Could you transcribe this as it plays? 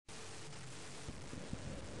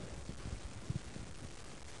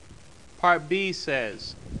Part B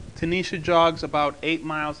says, Tanisha jogs about 8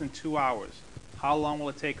 miles in 2 hours. How long will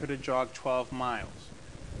it take her to jog 12 miles?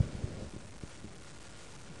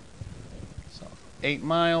 So 8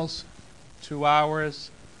 miles, 2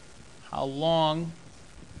 hours, how long,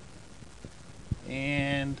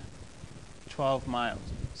 and 12 miles.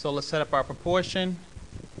 So let's set up our proportion.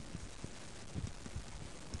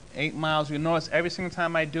 8 miles, you notice every single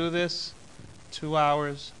time I do this, 2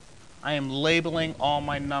 hours, I am labeling all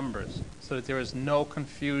my numbers so that there is no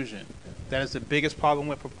confusion. That is the biggest problem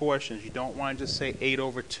with proportions. You don't want to just say 8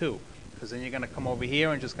 over 2, because then you're going to come over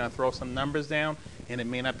here and just going to throw some numbers down, and it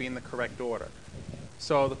may not be in the correct order.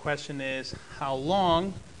 So the question is, how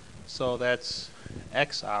long, so that's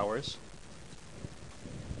X hours,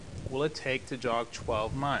 will it take to jog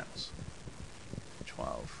 12 miles?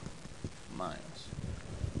 12 miles.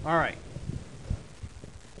 All right.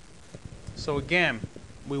 So again,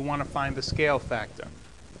 we want to find the scale factor.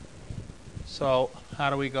 So how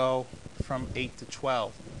do we go from 8 to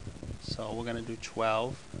 12? So we're going to do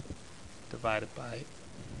 12 divided by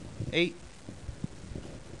 8.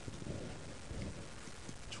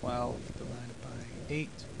 12 divided by 8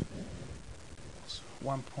 is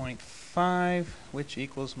 1.5, which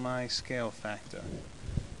equals my scale factor.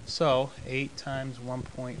 So 8 times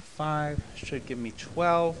 1.5 should give me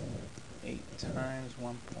 12. 8 times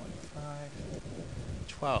 1.5,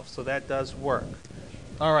 12. So that does work.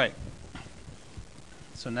 All right.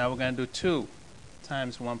 So now we're going to do 2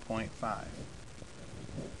 times 1.5.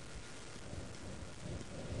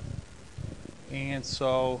 And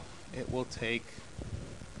so it will take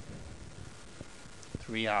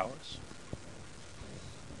 3 hours.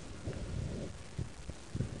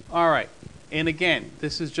 All right. And again,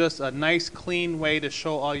 this is just a nice clean way to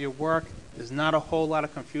show all your work. There's not a whole lot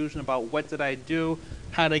of confusion about what did I do,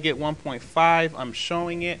 how did I get 1.5. I'm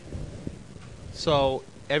showing it so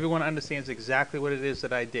everyone understands exactly what it is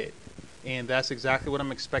that I did. And that's exactly what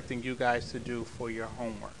I'm expecting you guys to do for your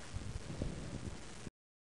homework.